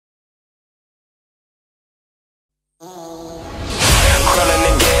Crawling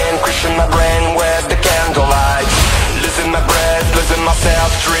again, crushing my brain with the candlelight. Losing my breath, losing myself,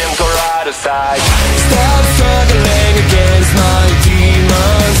 dreams are out of sight. Stop struggling against my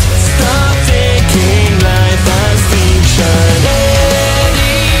demons. Stop taking life as fiction.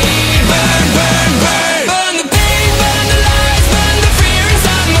 Burn, burn, burn. Burn the pain, burn the lies, burn the fear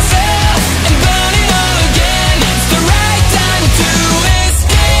inside myself. And burn it all again. It's the right time to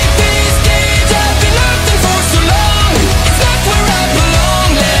escape this stage. I've been looking for so long. It's not where I belong.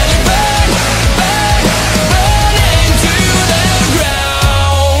 Let it burn, burn, burn into the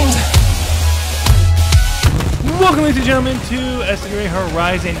ground. Welcome, ladies and gentlemen, to SWA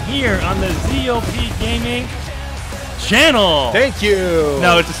Horizon here on the ZOP Gaming channel. Thank you.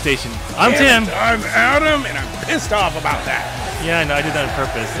 No, it's a station. I'm Tim. I'm Adam, and I'm pissed off about that. Yeah, no, I did that on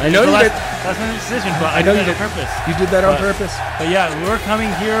purpose. I know you did. That's my decision, but I did that on purpose. You did that on purpose? But yeah, we're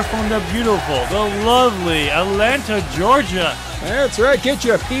coming here from the beautiful, the lovely Atlanta, Georgia. That's right. Get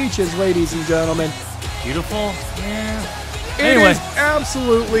your peaches, ladies and gentlemen. Beautiful? Yeah. It Anyway, is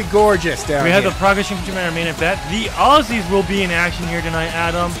absolutely gorgeous down we here. have the Progress Championship in our main event. The Aussies will be in action here tonight,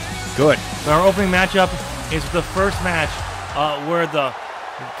 Adam. Good. Our opening matchup is the first match where the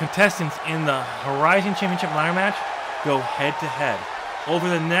contestants in the Horizon Championship ladder match go head-to-head. Over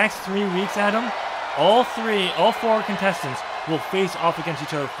the next 3 weeks, Adam, all four contestants will face off against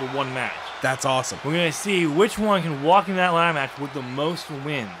each other for one match. That's awesome. We're going to see which one can walk in that ladder match with the most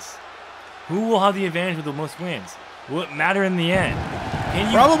wins. Who will have the advantage with the most wins? Will it matter in the end?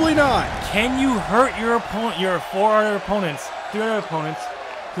 Probably not. Can you hurt your opponent, your three other opponents,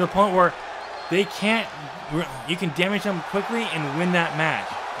 to the point where they can't, you can damage them quickly and win that match,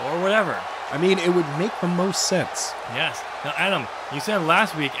 or whatever? I mean, it would make the most sense. Yes. Now, Adam, you said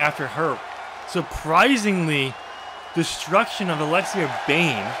last week after her surprisingly destruction of Alexia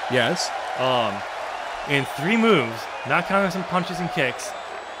Bane, Yes. in 3 moves, not counting some punches and kicks,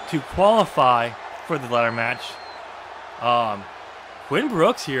 to qualify for the ladder match. Quinn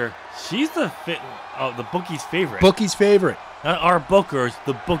Brooks here, she's the bookie's favorite. Bookie's favorite. Not our bookers,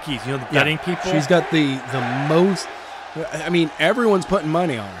 the bookies, you know, the betting people. She's got the most. I mean, everyone's putting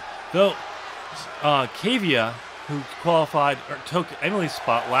money on her. Though, Kavia, who qualified or took Emily's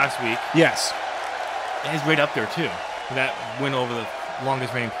spot last week, Yes. is right up there too. That win over the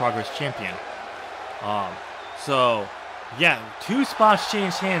longest reigning Progress champion. So, yeah, 2 spots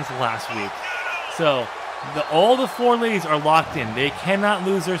changed hands last week. So, all the 4 ladies are locked in. They cannot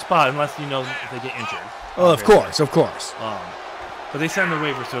lose their spot unless, you know, if they get injured. Well, of course, of course. But they signed the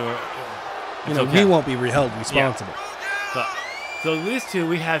waiver, so You know, okay. he won't be held responsible. So these two,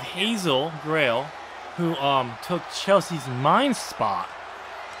 we have Hazel Grail, who took Chelsea's Mind spot.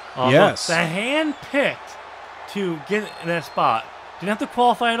 Yes. The hand picked to get in that spot. Didn't have to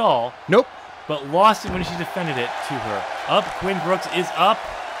qualify at all, Nope. but lost it when she defended it to her. Up, Quinn Brooks is up,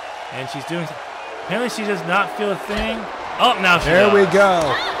 and she's doing. Apparently, she does not feel a thing. Oh, now she There does. we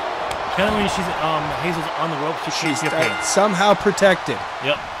go. Apparently, when she's Hazel's on the rope, she's Somehow protected.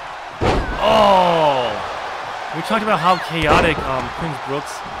 Yep. Oh. We talked about how chaotic Quinn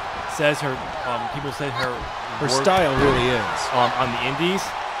Brooks says her. People say her Her work, style really is. on the indies.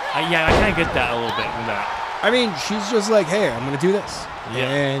 Yeah, I kind of get that a little bit with that. I mean, she's just like, hey, I'm going to do this. Yeah.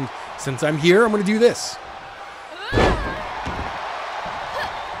 And since I'm here, I'm going to do this.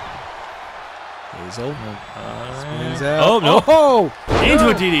 Hazel. Spins out. Oh, no. Oh! Into No.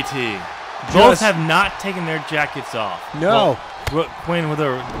 a DDT. Both Just- have not taken their jackets off. No. Well, Quinn with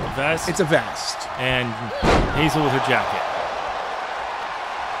her vest It's a vest. and Hazel with her jacket.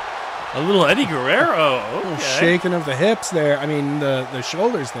 A little Eddie Guerrero. A little Okay. shaking of the hips there. I mean, the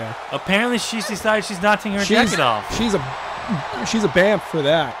shoulders there. Apparently, she's decided she's not taking her jacket off. She's a BAMF for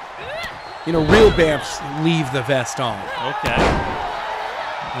that. You know, real BAMFs leave the vest on. Okay.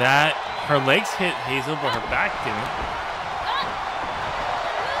 That her legs hit Hazel, but her back didn't.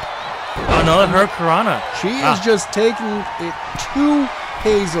 Another Hurricanrana. She is just taking it to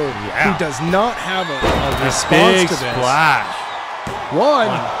Hazel, Yeah. who does not have a response Big to this. splash. One.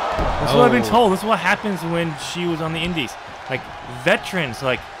 That's what I've been told. This is what happens when she was on the indies. Like, veterans,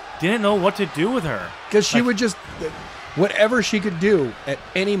 didn't know what to do with her. Because she would just, whatever she could do at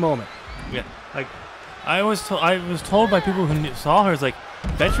any moment. Yeah. I was told by people who saw her,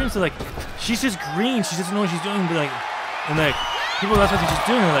 veterans are she's just green. She doesn't know what she's doing. But people, that's what she's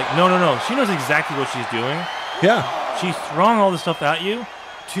doing. They're like, no. She knows exactly what she's doing. Yeah. She's throwing all this stuff at you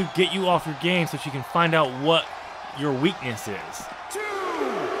to get you off your game so she can find out what your weakness is.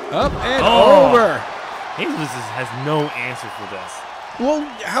 Up and over. Hazel has no answer for this. Well,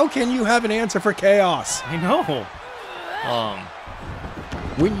 how can you have an answer for chaos? I know.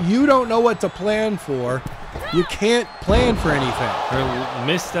 When you don't know what to plan for, You can't plan for anything. Her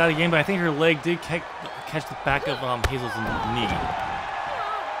missed that again, but I think her leg did catch the back of Hazel's knee.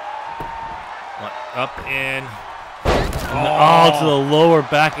 Up and to the lower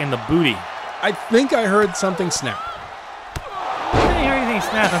back and the booty. I think I heard something snap. I didn't hear anything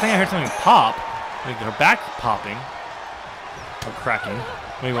snap. I think I heard something pop. Like her back popping. Or cracking.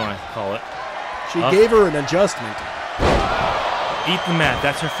 What do you want to call it? She gave her an adjustment. Eat the mat.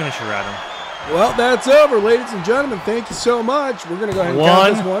 That's her finisher, Adam. Well, that's over, ladies and gentlemen. Thank you so much. We're going to go ahead and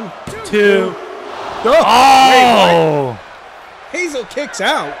count this. 1, 2. Oh! Wait, Hazel kicks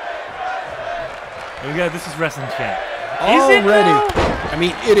out. This is wrestling champ. Already. I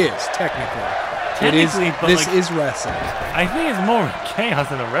mean, it is, technically. But this is wrestling. I think it's more chaos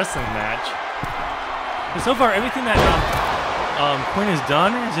than a wrestling match. But so far, everything that Quinn has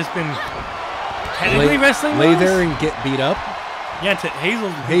done has just been technically wrestling Lay moves. there and get beat up. Yeah,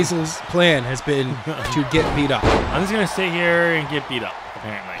 Hazel's plan has been to get beat up. I'm just going to sit here and get beat up,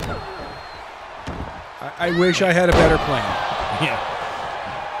 apparently. I wish I had a better plan. Yeah.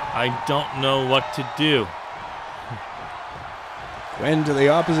 I don't know what to do. Gwen to the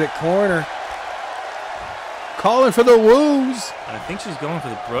opposite corner. Calling for the woos. I think she's going for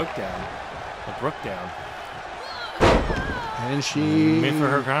the broke down. The brook down. And she... Made for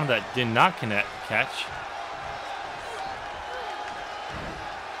her ground that did not catch.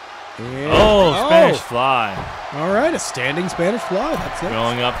 And, Spanish fly. All right, a standing Spanish fly. That's it.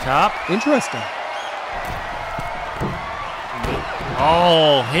 Going up top. Interesting.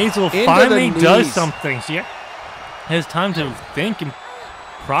 Oh, Hazel Into finally the does knees. something. She has time to think and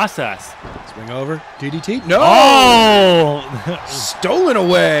process. Swing over. DDT. No! Oh! Stolen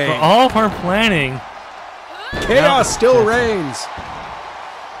away. For all of her planning. Chaos still reigns.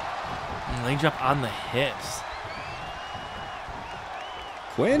 Leg drop on the hips.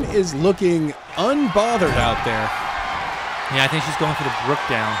 Gwen is looking unbothered out there. Yeah, I think she's going for the brook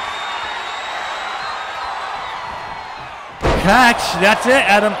down. Catch. That's it,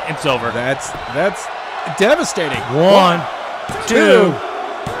 Adam. It's over. That's devastating. 1, 2,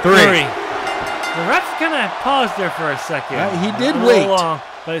 3. 3. The ref's kind of paused there for a second. He did A little wait. long,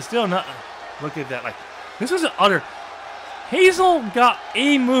 but it's still not. Look at that. Like, this was an utter. Hazel got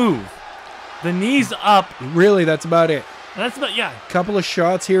a move. The knees up. Really, that's about it. That's about, yeah. Couple of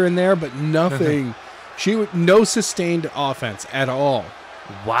shots here and there, but nothing. No sustained offense at all.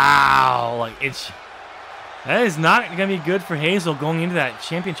 Wow. Like, that is not going to be good for Hazel going into that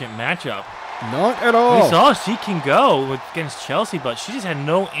championship matchup. Not at all. We saw she can go against Chelsea, but she just had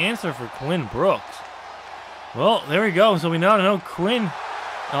no answer for Quinn Brooks. Well, there we go. So we now know Quinn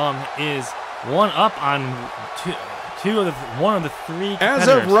is one up on one of the three competitors.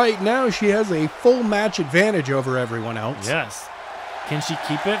 As of right now, she has a full match advantage over everyone else. Yes. Can she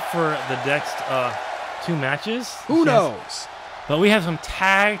keep it for the next 2 matches? Who knows? But we have some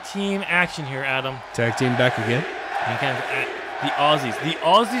tag team action here, Adam. Tag team back again. And kind of the Aussies. The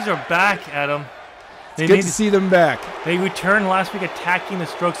Aussies are back, Adam. It's good to see them back. They returned last week attacking the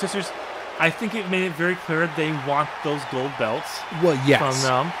Stroke Sisters. I think it made it very clear they want those gold belts. Well, yes.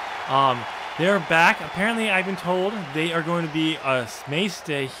 From them. They're back. Apparently, I've been told they are going to be a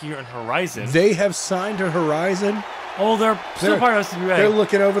mainstay here on Horizon. They have signed to Horizon. Oh, they're still part of SWA. They're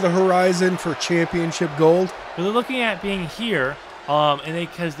looking over the horizon for championship gold. But they're looking at being here, and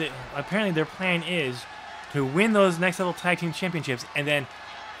because apparently their plan is to win those next level tag team championships, and then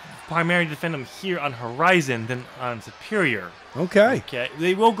primarily defend them here on Horizon than on Superior. Okay.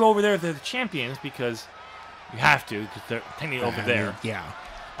 They will go over there if they're the champions because you have to, because they're technically over there. Yeah.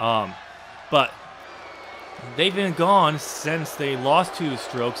 But they've been gone since they lost to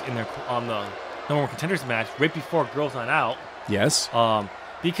Strokes in their on the number 1 contenders match right before Girls Night Out. Yes.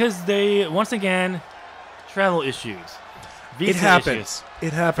 Because they once again travel issues. It happens.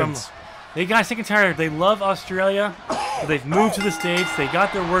 It happens. They got sick and tired. They love Australia. So they've moved to the States. They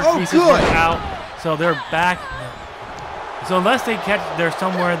got their work visas worked out. So they're back. So unless they're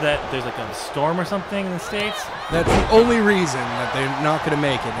somewhere that there's like a storm or something in the States. That's the only reason that they're not going to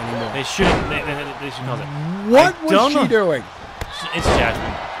make it anymore. They shouldn't. They should cause it. What was she doing? It's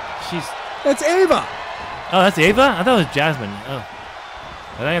Jasmine. That's Ava. Oh, that's Ava? I thought it was Jasmine. Oh.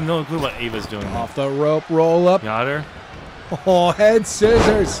 And I have no clue what Ava's doing. Off the rope, roll up. Got her. Oh, head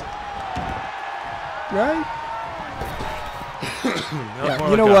scissors. Right?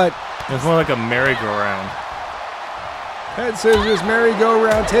 You know what? It's more like a merry-go-round. Head scissors,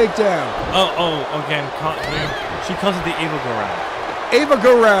 merry-go-round, takedown. Oh, okay. She calls it the Ava go-round. Ava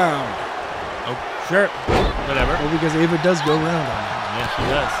go-round. Oh, sure. Whatever. Well, because Ava does go round on it. Yeah, she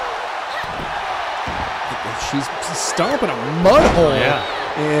does. She's stomping a mud hole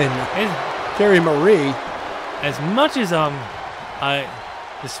in Carrie Marie. as much as I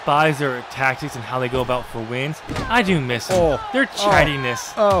despise their tactics and how they go about for wins, I do miss them. Their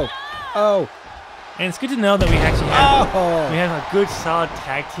chattiness. Oh. And it's good to know that we actually have a good, solid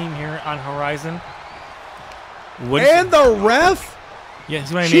tag team here on Horizon. And the ref? Yeah,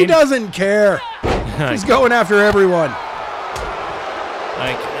 see what I mean? She doesn't care. She's going after everyone.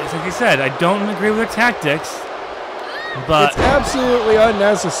 Like I said, I don't agree with their tactics, but it's absolutely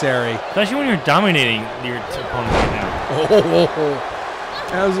unnecessary. Especially when you're dominating your opponent right now.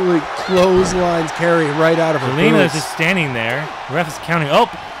 Absolutely clotheslines Carrie right out of her Selena is boots. just standing there. The ref is counting. Oh,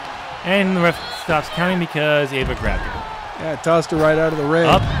 and the ref stops counting because Ava grabbed her. Yeah, tossed her right out of the ring.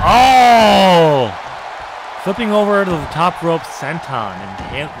 Up. Oh! Flipping over to the top rope senton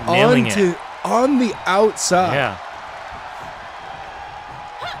and nailing it. On the outside. Yeah.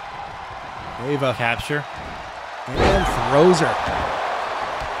 Ava. Capture. And throws her.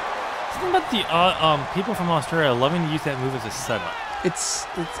 Something about the people from Australia loving to use that move as a setup. It's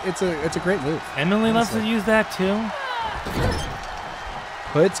a great move. Emily loves to use that too.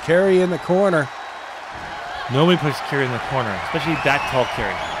 Puts Carrie in the corner. Nobody puts Carrie in the corner, especially that tall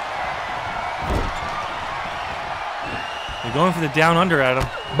Carrie. They're going for the down under at him.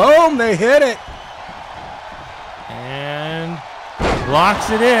 Boom! They hit it. And blocks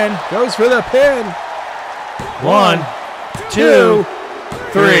it in. Goes for the pin. 1, 2,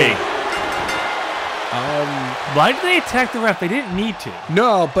 3. Why did they attack the ref? They didn't need to.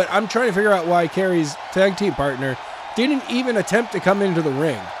 No, but I'm trying to figure out why Carrie's tag team partner didn't even attempt to come into the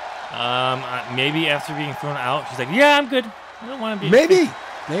ring. Maybe after being thrown out, she's like, "Yeah, I'm good. I don't want to be." Maybe.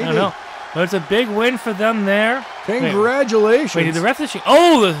 I don't know. But it's a big win for them there. Congratulations. Wait, did the ref just change?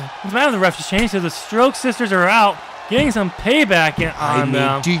 Oh, the man of the ref just changed. So the Stroke sisters are out, getting some payback on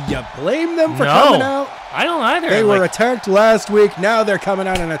them. Do you blame them for coming out? I don't either. They were attacked last week. Now they're coming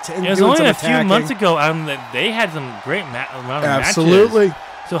out and it was only a few months ago. They had some great Absolutely.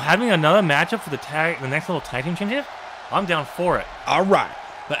 matches. So having another matchup for the next little tag team championship, I'm down for it. All right.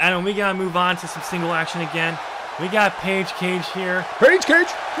 But Adam, we gotta move on to some single action again. We got Paige Cage here. Paige Cage.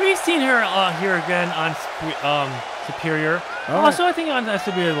 We've seen her here again on Superior. Also, I think on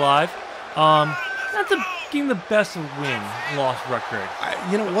SWA Live. Not getting the best win-loss record.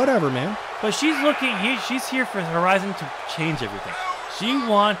 Whatever, man. But she's she's here for Horizon to change everything. She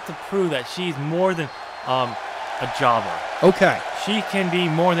wants to prove that she's more than a jobber. Okay. She can be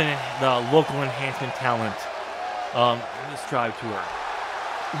more than the local enhancement talent ascribed to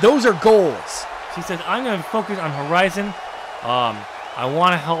her. Those are goals. She says, I'm going to focus on Horizon. I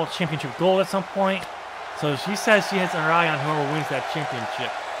want to hold championship gold at some point. So she says she has her eye on whoever wins that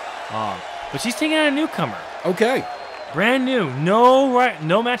championship. But she's taking on a newcomer. Okay. Brand new.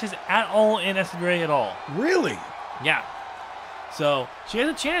 No matches at all in SWA at all. Really? Yeah. So she has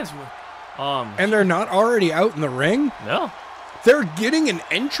a chance. And they're not already out in the ring? No. They're getting an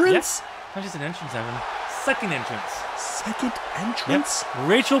entrance? Yep. Not just an entrance, Evan. Second entrance. Second entrance? Yep.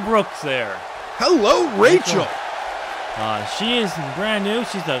 Rachel Brooks there. Hello, Rachel. She is brand new.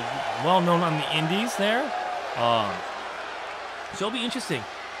 She's well-known on the indies there. So it'll be interesting.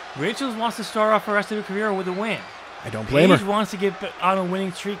 Rachel wants to start off her rest of her career with a win. I don't blame her. Paige wants to get on a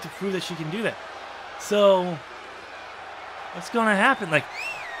winning streak to prove that she can do that. So what's going to happen? Like,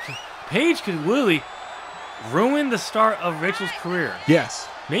 Paige could literally ruin the start of Rachel's career. Yes.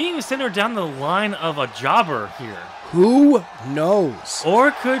 Maybe even send her down the line of a jobber here. Who knows?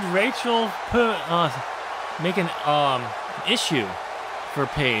 Or could Rachel make an issue for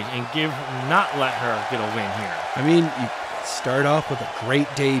Paige and not let her get a win here? I mean, you start off with a great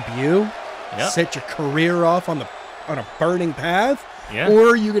debut, set your career off on a burning path,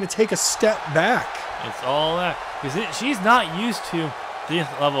 or you're going to take a step back. It's all that. Because she's not used to this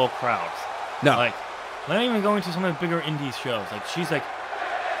level of crowds. No. Like, not even going to some of the bigger indie shows. Like, she's like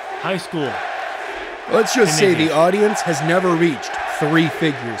high school. Let's just say the audience has never reached 3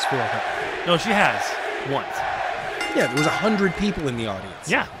 figures for her. No, she has. Once. Yeah, there was 100 people in the audience.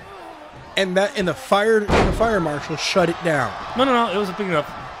 Yeah. And the fire marshal shut it down. No. It was a big enough.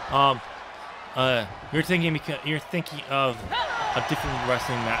 You're thinking of a different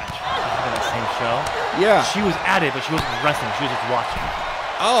wrestling match on the same show. Yeah. She was at it, but she wasn't wrestling. She was just watching.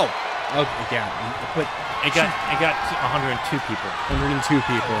 Oh. Okay, yeah. But it got 102 people. 102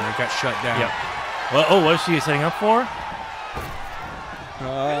 people, and it got shut down. Yep. Well, what is she setting up for?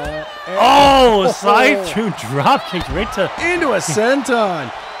 Side two drop kick right into a senton.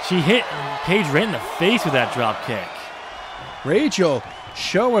 She hit Paige right in the face with that drop kick. Rachel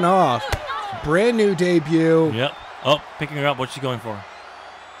showing off. Brand new debut. Yep. Oh, picking her up. What's she going for?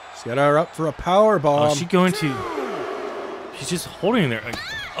 She's got her up for a power bomb. She's just holding there.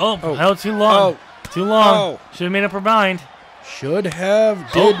 Held too long. too long. Oh. Should have made up her mind. Should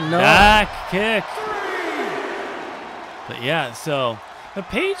have, did not. Back kick. But yeah, so the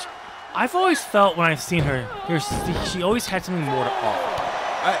Paige, I've always felt when I've seen her, she always had something more to offer.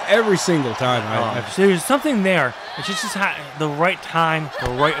 Every single time. There's something there. And she just had the right time, the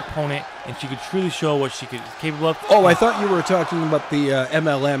right opponent, and she could truly show what she was capable of. Oh, I thought you were talking about the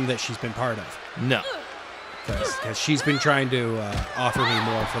MLM that she's been part of. No. Because she's been trying to offer me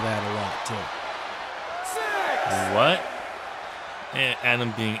more for that a lot, too. What?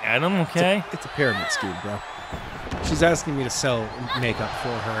 Adam being Adam, okay? It's a pyramid scheme, bro. She's asking me to sell makeup for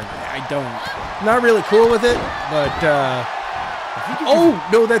her. I don't. Not really cool with it, but... oh,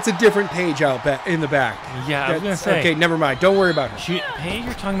 no, that's a different Paige out in the back. Yeah, I was going to say. Okay, never mind. Don't worry about her. Paige,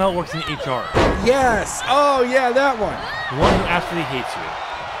 you're talking about works in HR. Yes. Oh, yeah, that one. The one who absolutely hates you.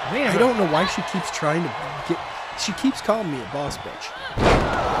 I don't know why she keeps trying to get... She keeps calling me a boss bitch.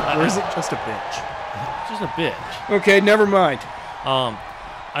 Or is it just a bitch? Just a bitch. Okay, never mind.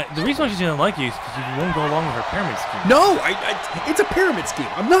 The reason why she doesn't like you is because you won't go along with her pyramid scheme. No, it's a pyramid scheme.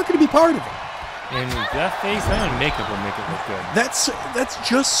 I'm not going to be part of it. And with that face, that and makeup will make it look good. That's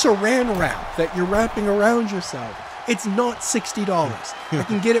just saran wrap that you're wrapping around yourself. It's not $60. I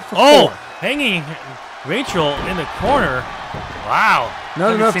can get it for $4. Hanging Rachel in the corner. Wow.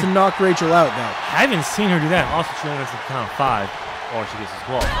 Not enough to knock Rachel out, though. I haven't seen her do that. Also, she only gets to count 5, or she gets as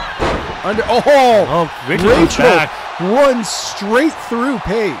well. Rachel back. Runs straight through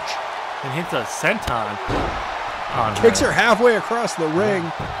Paige. And hits a senton on her. Kicks her halfway across the ring,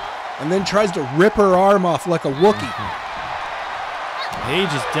 and then tries to rip her arm off like a Wookiee.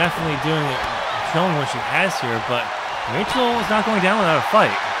 Paige is definitely showing what she has here, but Rachel is not going down without a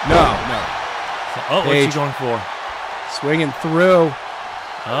fight. No. So, what's she going for? Swinging through.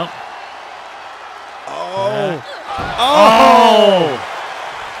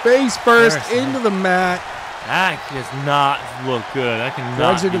 Face first into the mat. That does not look good. That cannot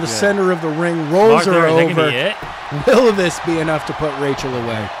Drags her to the center of the ring, rolls her over. Will this be enough to put Rachel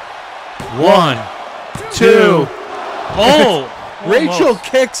away? 1, 2. Rachel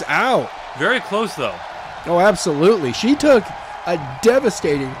kicks out. Very close, though. Oh, absolutely. She took a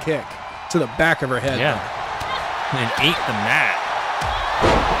devastating kick to the back of her head. Yeah. And ate the mat.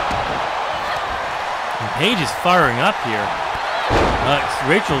 And Paige is firing up here.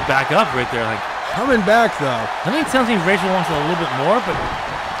 Rachel back up right there. Coming back, though. I think something Rachel wants a little bit more, but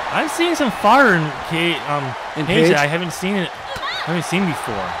I'm seeing some fire in Paige that I haven't seen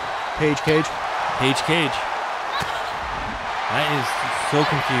before. Paige Cage. That is so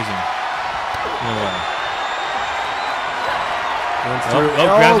confusing. No way.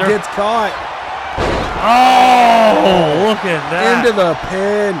 Gets caught. Oh, look at that. Into the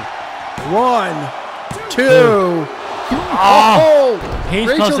pin. 1, 2.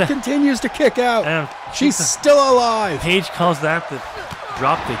 Rachel continues to kick out. She's still alive. Paige calls that the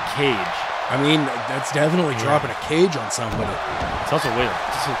drop the cage. I mean, that's definitely dropping a cage on somebody. It's also a way to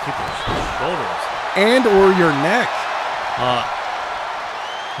just kick their shoulders. And or your neck.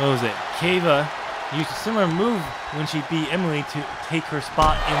 What was it? Kava used a similar move when she beat Emily to take her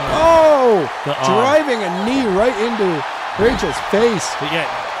spot in the driving a knee right into Rachel's face. But yeah,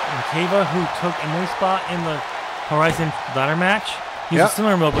 Kava, who took Emily's spot in the Horizon ladder match, used a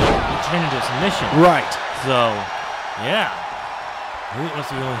similar move, but it turned into a submission. Right. So, yeah. Who wants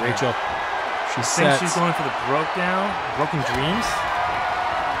to go with Rachel. I think she's going for the Broken Dreams.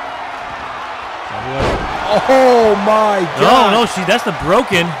 Oh my God! No, that's the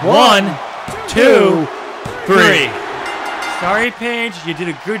broken. 1, 2, 3. Sorry, Paige. You did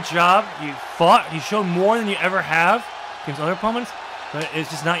a good job. You fought. You showed more than you ever have against other opponents, but it's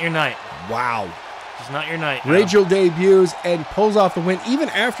just not your night. Wow. Just not your night. Rachel debuts and pulls off the win, even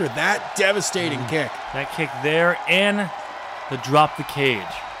after that devastating kick. That kick there and the drop the cage.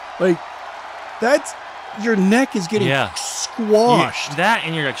 That's your neck is getting squashed. That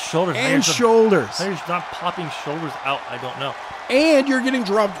and your shoulders. And shoulders. How you're not popping shoulders out, I don't know. And you're getting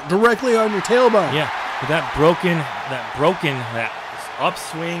dropped directly on your tailbone. Yeah, but that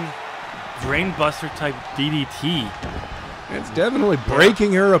upswing, brain buster type DDT. It's definitely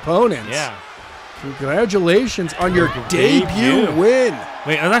breaking her opponents. Yeah. Congratulations on your debut win.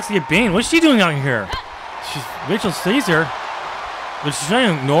 Wait, Alexia Bain, what's she doing out here? Rachel sees her, but she's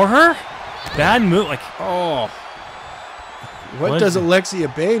trying to ignore her? Bad move. What does Alexia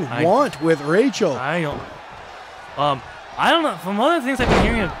Bain want with Rachel? I don't know. From other things I've been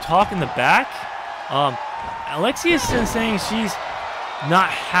hearing her talk in the back, Alexia's been saying she's not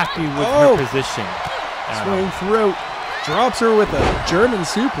happy with her position. Swing through. Drops her with a German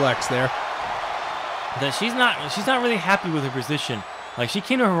suplex there. That she's not really happy with her position. Like, she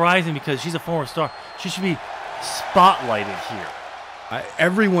came to Horizon because she's a former star. She should be spotlighted here.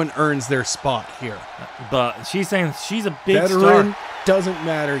 Everyone earns their spot here. But she's saying she's a big Veteran star. doesn't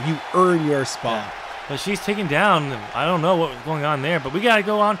matter. You earn your spot. Yeah. But she's taken down. I don't know what was going on there. But we got to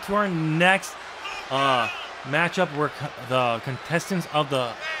go on to our next matchup where the contestants of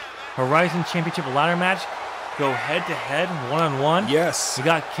the Horizon Championship ladder match go head-to-head, one-on-one. Yes. We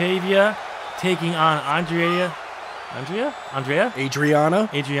got Kavia taking on Adriana.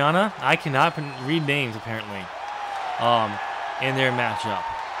 I cannot read names, apparently, in their matchup.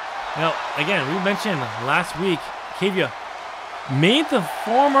 Now, again, we mentioned last week, Kavia made the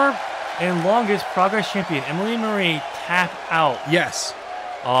former and longest Progress champion, Emily Marie, tap out. Yes.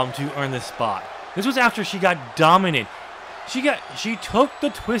 To earn this spot. This was after she got dominated. She took the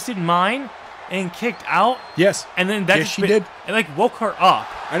Twisted Mind and kicked out. Yes. And then that she did. It like woke her up.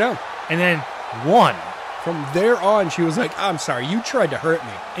 I know. And then won. From there on, she was like, "I'm sorry, you tried to hurt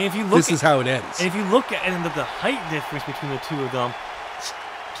me. And if you look, this is how it ends." And if you look at the height difference between the two of them,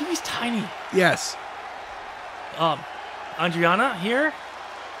 Kiwi's tiny. Yes. Adriana here.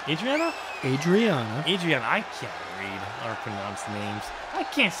 Adriana. I can't read or pronounce names. I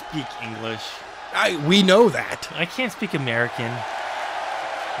can't speak English. We know that. I can't speak American.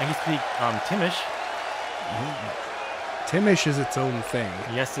 I can speak Timish. Timish is its own thing.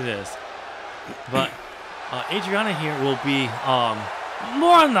 Yes, it is. But Adriana here will be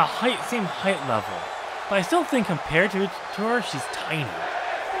more on the same height level. But I still think compared to her, she's tiny.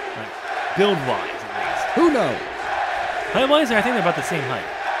 Like, build-wise, at least. Who knows? Height-wise, I think they're about the same height.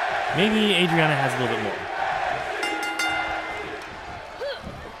 Maybe Adriana has a little bit more.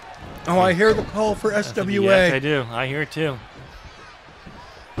 Oh, I hear the call for SWA. Yes, I do. I hear it too.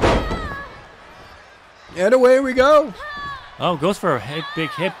 And away we go. Oh, goes for a big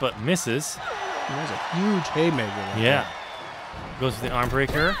hit, but misses. There's a huge haymaker. Yeah. Goes for the arm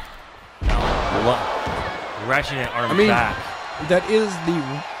breaker. Ratcheting that arm back. That is the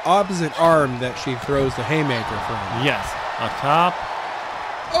opposite arm that she throws the haymaker from. Yes. Up top.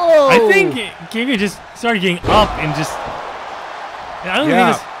 Oh! I think Kavia just started getting up and just... I don't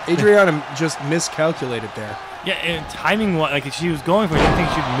think this... Adriana just miscalculated there. Yeah, and timing, like if she was going for it, I didn't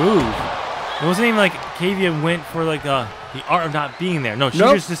think she'd move. It wasn't even like Kavia went for like the art of not being there. No, she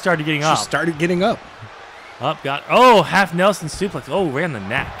just started getting up. She started getting up. Half Nelson suplex. Oh, right on the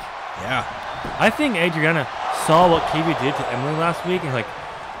neck. Yeah. I think Adriana saw what Kavia did to Emily last week and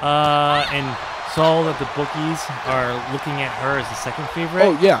and saw that the bookies are looking at her as the second favorite.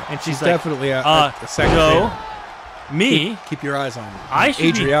 Oh yeah, and she's definitely a second favorite. Me? Keep your eyes on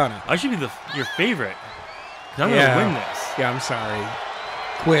Adriana. I should be your favorite. Because I'm going to win this. Yeah, I'm sorry.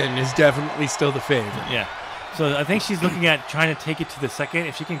 Quinn is definitely still the favorite. Yeah. So I think she's looking at trying to take it to the second.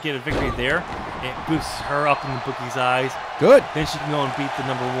 If she can get a victory there, it boosts her up in the bookie's eyes. Good. Then she can go and beat the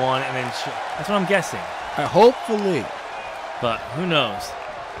number one, and then that's what I'm guessing. Hopefully. But who knows?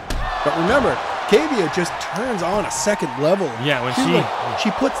 But remember, Kavia just turns on a second level. Yeah, when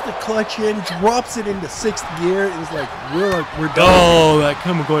she puts the clutch in, drops it into 6th gear, and is like, we're done. Oh, that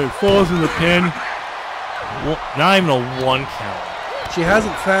going falls in the pin. Well, not even a 1 count. She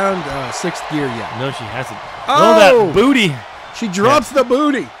hasn't found 6th gear yet. No, she hasn't. Oh, that booty. She drops the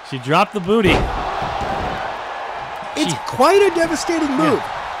booty. She dropped the booty. It's quite a devastating move.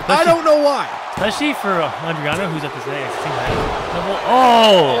 Yeah. I don't know why. Especially for Adriana, who's at the same level.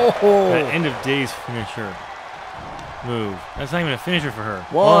 Oh! That end of days finisher move. That's not even a finisher for her.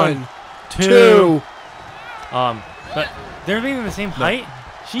 1, 2. But they're being the same height.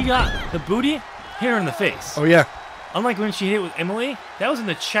 She got the booty, hit her in the face. Oh yeah. Unlike when she hit it with Emily, that was in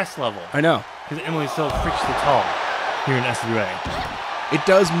the chest level. I know. Because Emily's so freakishly tall here in SWA. It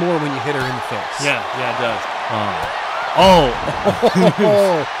does more when you hit her in the face. Yeah, it does.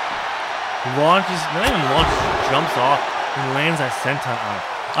 Launches, not even launches, jumps off and lands that senton on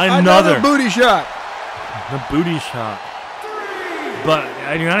her. Another booty shot. The booty shot. But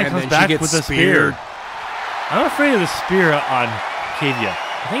Adriana comes back with a spear. I'm afraid of the spear on Kavia.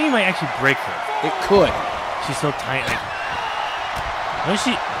 I think he might actually break her. It could. She's so tight. What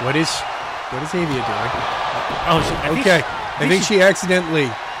is Kavia doing? I think she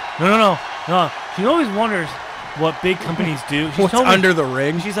accidentally. No. She always wonders what big companies do. What's under the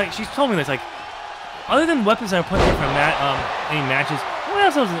ring? She's told me this, like, other than weapons that are put there from any matches, what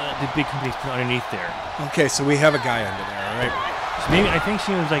else do big companies put underneath there? Okay, so we have a guy under there, all right? So maybe I think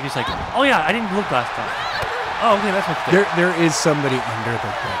she was just like, oh yeah, I didn't look last time. Oh, okay, that's what's there. There is somebody under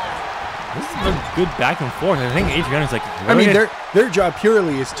the ring. This is a good back and forth. I think Adriana's like. Their job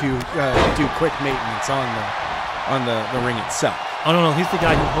purely is to do quick maintenance on the ring itself. Oh, no, he's the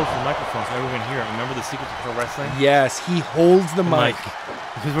guy who holds the microphone so everyone can hear it. Remember the secret to pro wrestling? Yes, he holds the mic.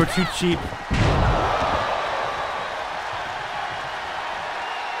 Because we're too cheap.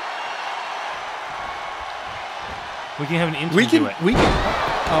 We can have an intern do it. We can.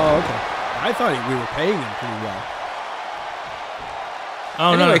 Oh, okay. I thought we were paying him pretty well.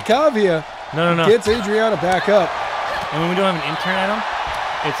 Oh, anyway, no. Kavia No. gets Adriana back up. And when we don't have an intern at him,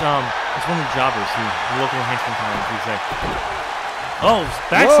 it's one of the jobbers who look in henchman times. We say, oh,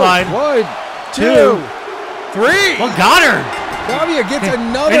 backslide. Whoa, 1, 2, 3. Well, got her. Kavia gets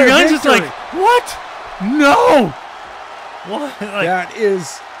another Adriana's victory. just like, what? No. What? Like,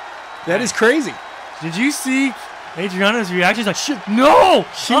 that is crazy. did you see Adriana's reaction? She's like, no.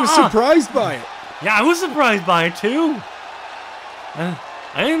 She was surprised by it. Yeah, I was surprised by it too. I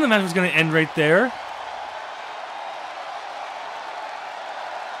didn't think the match was going to end right there.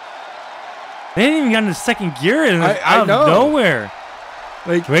 They didn't even get into second gear and out know. of nowhere.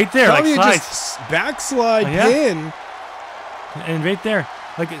 Like right there, Kavia like just backslide yeah. pin. And right there.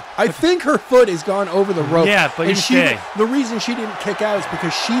 I think her foot has gone over the rope. Yeah, but the reason she didn't kick out is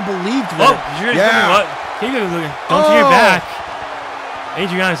because she believed that. Oh, what? Don't turn your back.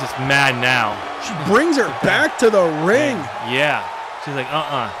 Adriana's just mad now. She brings her back to the ring. Yeah. She's like,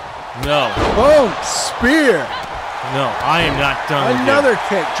 no. Boom, spear. No, I am not done with you. Another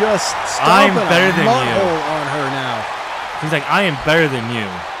kick, just I'm stomping better a than you. hole on her now. He's like, I am better than you.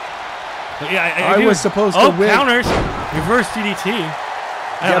 But yeah, I was supposed to win. Counters. Reverse DDT.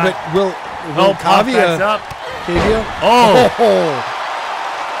 Yeah, but will Kavia up. Kavia? Oh,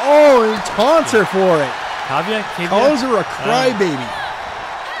 and taunts her for it. Kavia calls her a crybaby.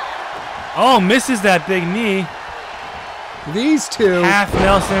 Oh, misses that big knee. These two. Half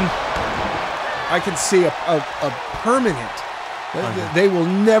Nelson. I can see a permanent. They will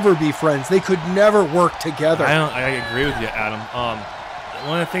never be friends. They could never work together. I agree with you, Adam.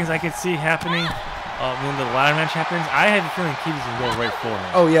 One of the things I could see happening when the ladder match happens, I have a feeling Kiwi's going to go right for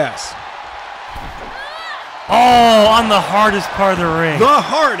him. Oh, yes. Oh, on the hardest part of the ring. The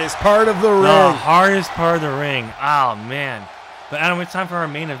hardest part of the ring. The hardest part of the ring. Oh, man. But Adam, it's time for our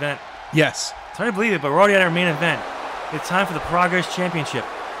main event. Yes. It's hard to believe it, but we're already at our main event. It's time for the Progress Championship.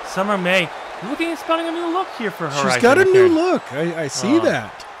 Summer May. Looking at spelling a new look here for Horizon. She's got a new look. I see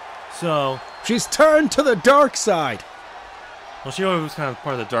that. So she's turned to the dark side. Well, she always was kind of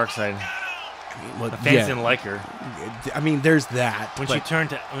part of the dark side. The fans didn't like her. I mean, there's that. When she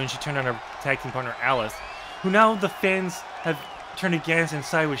turned on her tag team partner Alice, who now the fans have turned against and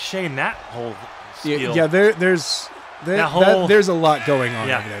sided with Shay in that whole spiel. Yeah, there's a lot going on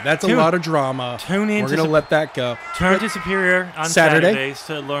over there. That's a lot of drama. We're going to let that go. Turn to Superior on Saturdays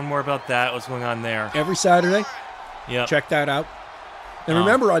to learn more about that, what's going on there. Every Saturday? Yeah. Check that out. And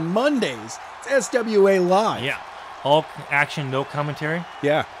remember, on Mondays, it's SWA Live. Yeah. All action, no commentary.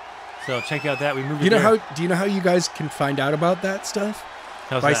 Yeah. So check out that. We moved Do you know how you guys can find out about that stuff?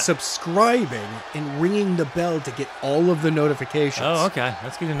 By subscribing and ringing the bell to get all of the notifications. Oh, okay.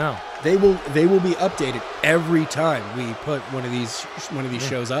 That's good to know. They will be updated every time we put one of these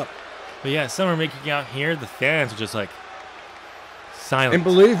shows up. But yeah, some are making out here. The fans are just like silent. And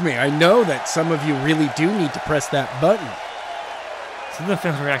believe me, I know that some of you really do need to press that button. Some of the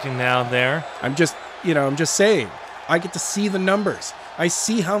fans are reacting now there. I'm just saying. I get to see the numbers. I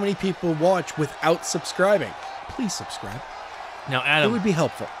see how many people watch without subscribing. Please subscribe. Now, Adam, it would be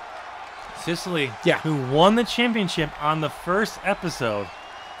helpful. Sicily, who won the championship on the first episode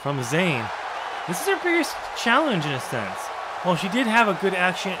from Zayn, this is her biggest challenge in a sense. Well, she did have a good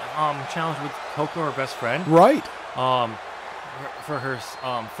action challenge with Coco, her best friend. Right. For her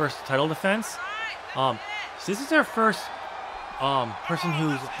first title defense. This is her first person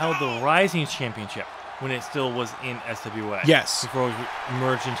who's held the Rising Championship when it still was in SWA. Yes. Before it was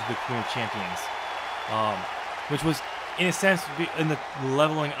merged into the Queen of Champions. Which was, in a sense, in the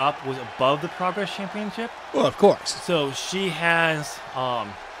leveling up, was above the Progress Championship. Well, of course. So she has,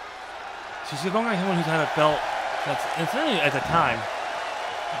 she's going like someone who's had a belt that's, incidentally at the time,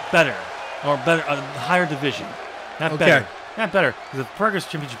 better, a higher division. Not better. Not better, because the Progress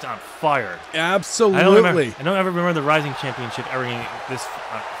Championship's on fire. Absolutely. I don't ever remember the Rising Championship ever getting this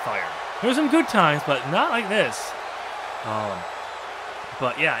fire. There were some good times, but not like this.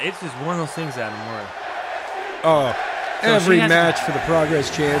 But yeah, it's just one of those things, Adam, where... Oh, so every match for the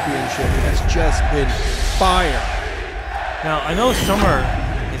Progress Championship has just been fire. Now, I know Summer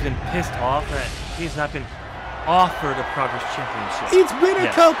has been pissed off that she's not been offered a Progress Championship. It's been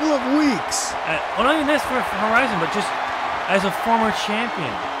a couple of weeks. Well, not even this for Horizon, but just as a former champion,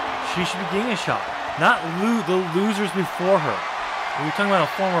 she should be getting a shot. Not the losers before her. We're talking about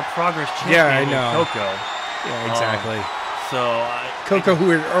a former Progress champion, I know. Coco. Yeah, exactly. So Coco, who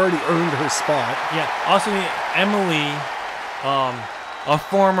had already earned her spot. yeah. Also, Emily, a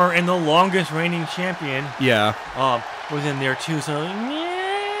former and the longest reigning champion, Yeah. was in there too. So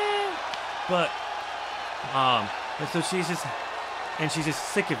yeah, but so she's just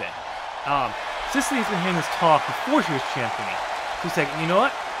sick of it. Sicily's been hearing this talk before she was championing. She said, "You know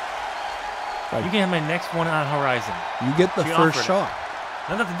what? Right. You can have my next one on Horizon." You get the She first offered it. shot.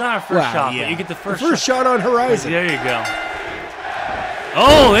 Not our first shot, but you get the first shot on Horizon. There you go.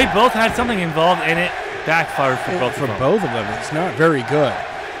 Oh, they both had something involved, and it backfired for both of them. both of them, it's not very good.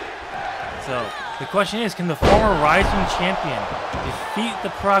 So the question is, can the former Rising champion defeat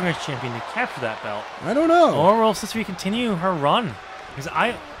the Progress champion to capture that belt? I don't know. Or will Sicily continue her run? Because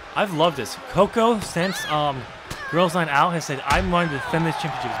I've loved this. Coco, since Girls Night Out, has said, I'm going to defend this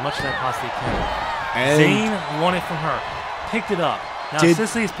championship as much as I possibly can. And Zayn won it from her. Picked it up. Now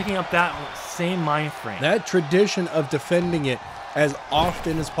Sicily is picking up that same mind frame. that tradition of defending it as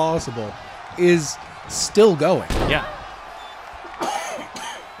often as possible is still going. Yeah.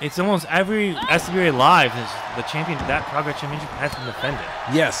 It's almost every SWA Live the champion, that Progress championship has been defended.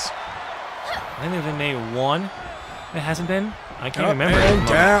 Yes. I think there's been maybe one that hasn't been. I can't Up remember. and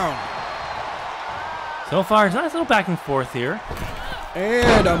down. So far, it's a nice little back and forth here.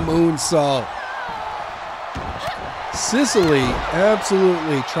 And a moonsault. Sicily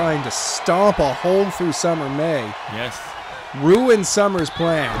absolutely trying to stomp a hole through Summer May. Yes. Ruin Summer's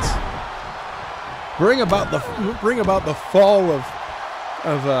plans. Bring about the fall of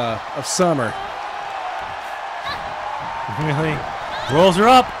Summer. Really? Rolls her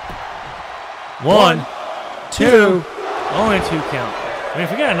up. One, two. Only a 2 count. I mean,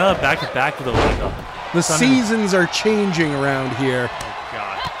 if we get another back-to-back with a wake-up. The seasons are changing around here. Oh,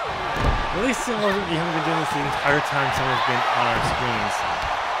 God. At least you haven't been doing this the entire time someone's been on our screens.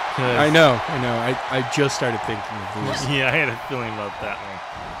 I know. I just started thinking of this. Yeah, I had a feeling about that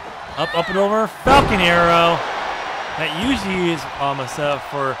one. Up and over. Falcon Arrow. That usually is a setup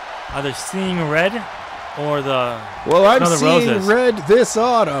for either seeing red or the Well, I'm seeing roses. red this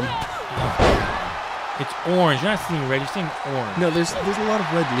autumn. It's orange. You're not seeing red. You're seeing orange. No, there's a lot of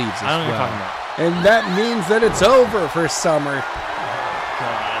red leaves as I don't know what you're well. talking about. And that means that it's over for summer.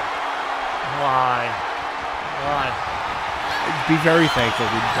 God. Why? I'd be very thankful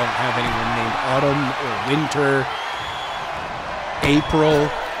we don't have anyone named Autumn or Winter, April.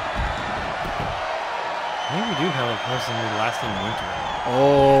 Maybe we do have a person who last name Winter.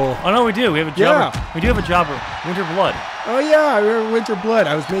 Oh No, we do. We have a jobber. We do have a jobber. Winter Blood. Oh yeah, I remember Winter Blood.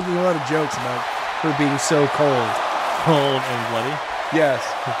 I was making a lot of jokes about her being so cold. Cold and bloody. Yes.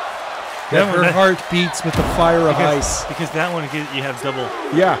 That her heart beats with the fire of ice. Because that one, you have double.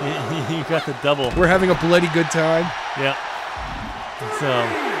 Yeah. You got the double. We're having a bloody good time. Yeah. So.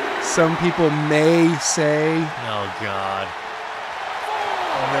 Some people may say. Oh, God.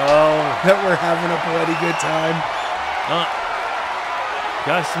 No. That we're having a bloody good time.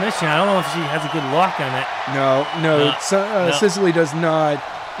 Got a submission. I don't know if she has a good lock on it. No. No. Sicily does not.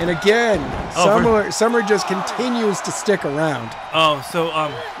 And again, Summer just continues to stick around. Oh, so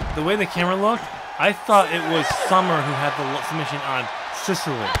the way the camera looked, I thought it was Summer who had the submission on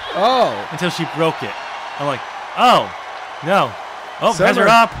Sicily. Oh. Until she broke it. I'm like, oh, no. Oh, has Summer. her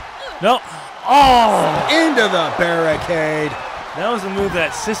up. No. Oh! Into the barricade. That was a move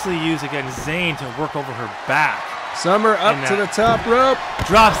that Sicily used against Zayn to work over her back. Summer up to the top rope.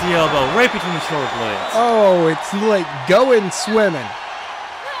 Drops the elbow right between the shoulder blades. Oh, it's like going swimming.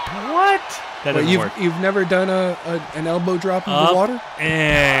 What? That Wait, doesn't work. you've never done an elbow drop in the water?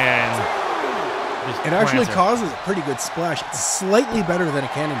 And it actually causes a pretty good splash. It's slightly better than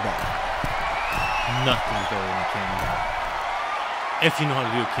a cannonball. Nothing better than a cannonball. If you know how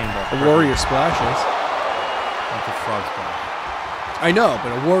to do a cannonball. A warrior splash is. Like a frog splash. I know,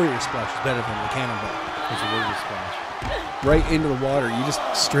 but a warrior splash is better than the cannonball. It's a warrior splash. Right into the water. You just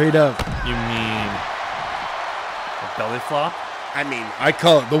straight up. You mean a belly flop? I mean, I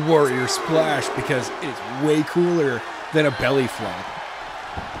call it the warrior splash because it's way cooler than a belly flop.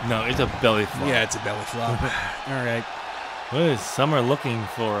 No, it's a belly flop. Yeah, it's a belly flop. All right. What is Summer looking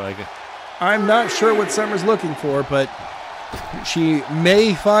for? I'm not sure what Summer's looking for, but she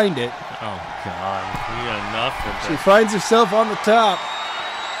may find it. Oh, God. We got enough of She that. finds herself on the top.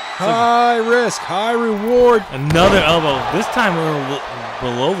 High risk, high reward. Another elbow. This time a little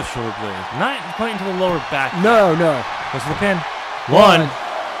below the shoulder blade. Not quite into the lower back. No. Goes for the pin. One,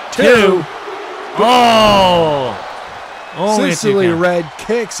 two. Oh! Only Sicily a 2 count. Red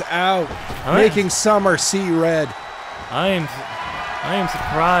kicks out, making Summer see red. I am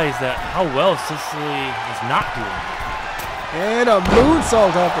surprised at how well Sicily is not doing. And a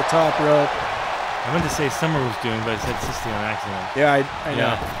moonsault off the top rope. I meant to say Summer was doing, but I said Sicily on accident. Yeah, I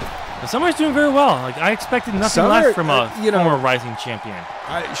know. But Summer's doing very well. Like I expected nothing Summer, less from a you know, former rising champion.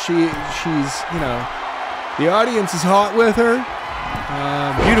 She's, you know, the audience is hot with her.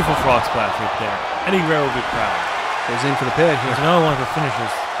 Beautiful frog splash right there. Eddie Guerrero will be proud. Goes in for the pin. There's another one of her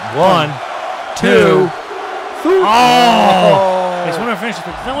finishers. 1, 2. 3. Oh! It's one of her finishers,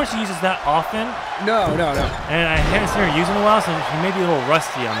 but not when she uses that often. No. And I haven't seen her use it in a while, so she may be a little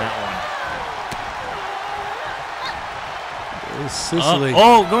rusty on that one. Sicily.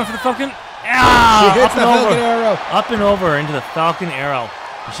 Going for the Falcon. She hits the Falcon Arrow. Up and over into the Falcon Arrow.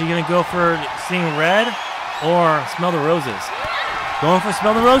 Is she going to go for Seeing Red or Smell the Roses? Going for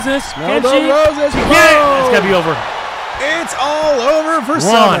Smell the Roses. Smell the Roses. Yeah, it's got to be over. It's all over for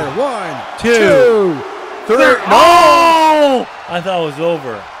Summer. 1, 2, 3. Oh! I thought it was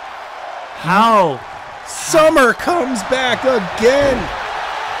over. How? Summer comes back again.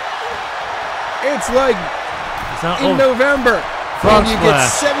 It's like in November when you get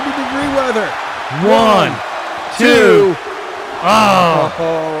 70-degree weather. 1, 2. Oh.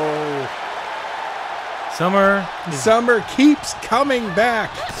 Summer keeps coming back.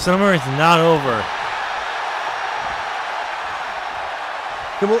 Summer is not over.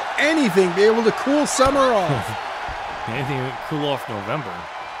 Will anything be able to cool Summer off? Anything to cool off November.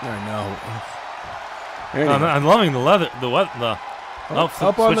 I know. Anyway. I'm loving the leather.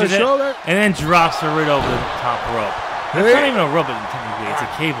 Up on the shoulder. And then drops her right over the top rope. It's not even a rope, technically. It's a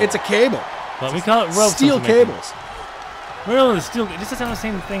cable. It's a cable. But we call it ropes. Steel cables. Really, the steel. It just doesn't have the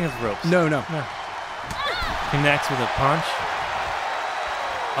same thing as ropes. No. Connects with a punch.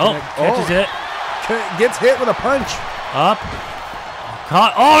 Catches it. Gets hit with a punch. Up.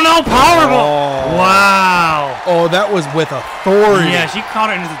 Caught. Oh no! Powerbomb! Wow! Oh, that was with authority. Yeah, she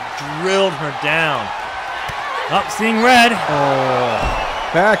caught her and just drilled her down. Up, Seeing Red. Oh,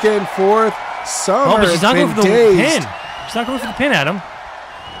 back and forth. Summer. Oh, but she's not going for the dazed. pin. She's not going for the pin, Adam.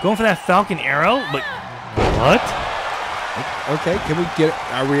 Going for that Falcon Arrow, but what? Okay, can we get?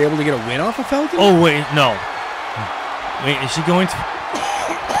 Are we able to get a win off of Falcon? Oh wait, no. Wait, is she going to?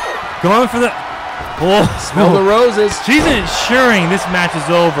 Going for the? Oh, Smell the roses. She's ensuring this match is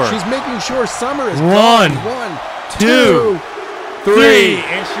over. She's making sure Summer is 1, 2, 3,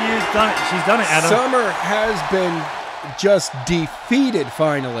 and she's done it. She's done it, Adam. Summer has been just defeated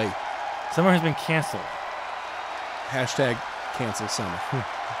finally. Summer has been canceled. Hashtag cancel Summer.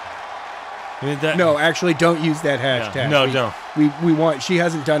 No, actually, don't use that hashtag. No, don't. We want. She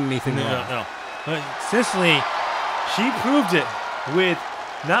hasn't done anything wrong. No. But Sicily, she proved it with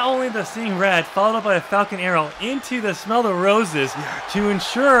not only the Seeing Red, followed up by a Falcon Arrow into the Smell the Roses to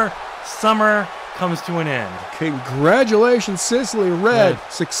ensure Summer comes to an end. Congratulations, Sicily Red,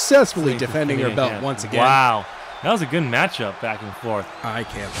 successfully defending her belt once again. Wow. That was a good matchup back and forth. I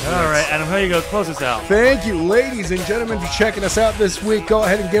can't believe it. All right, Adam, here you go. Close us out. Thank you, ladies and gentlemen, for checking us out this week. Go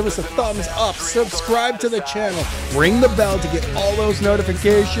ahead and give us a thumbs up. Subscribe to the channel. Ring the bell to get all those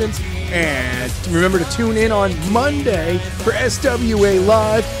notifications. And remember to tune in on Monday for SWA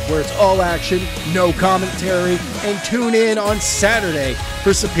Live, where it's all action, no commentary. And tune in on Saturday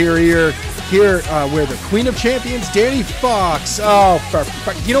for Superior, here where the Queen of Champions, Danny Fox. Oh,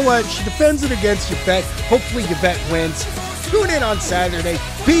 you know what? She defends it against Yvette. Hopefully Yvette wins. Tune in on Saturday.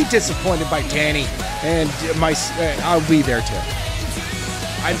 Be disappointed by Danny, and I'll be there too.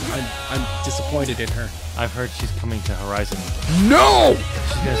 I'm disappointed in her. I've heard she's coming to Horizon. No!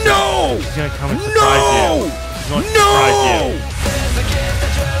 She's gonna come and surprise you. She's going to surprise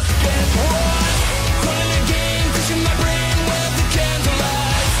you.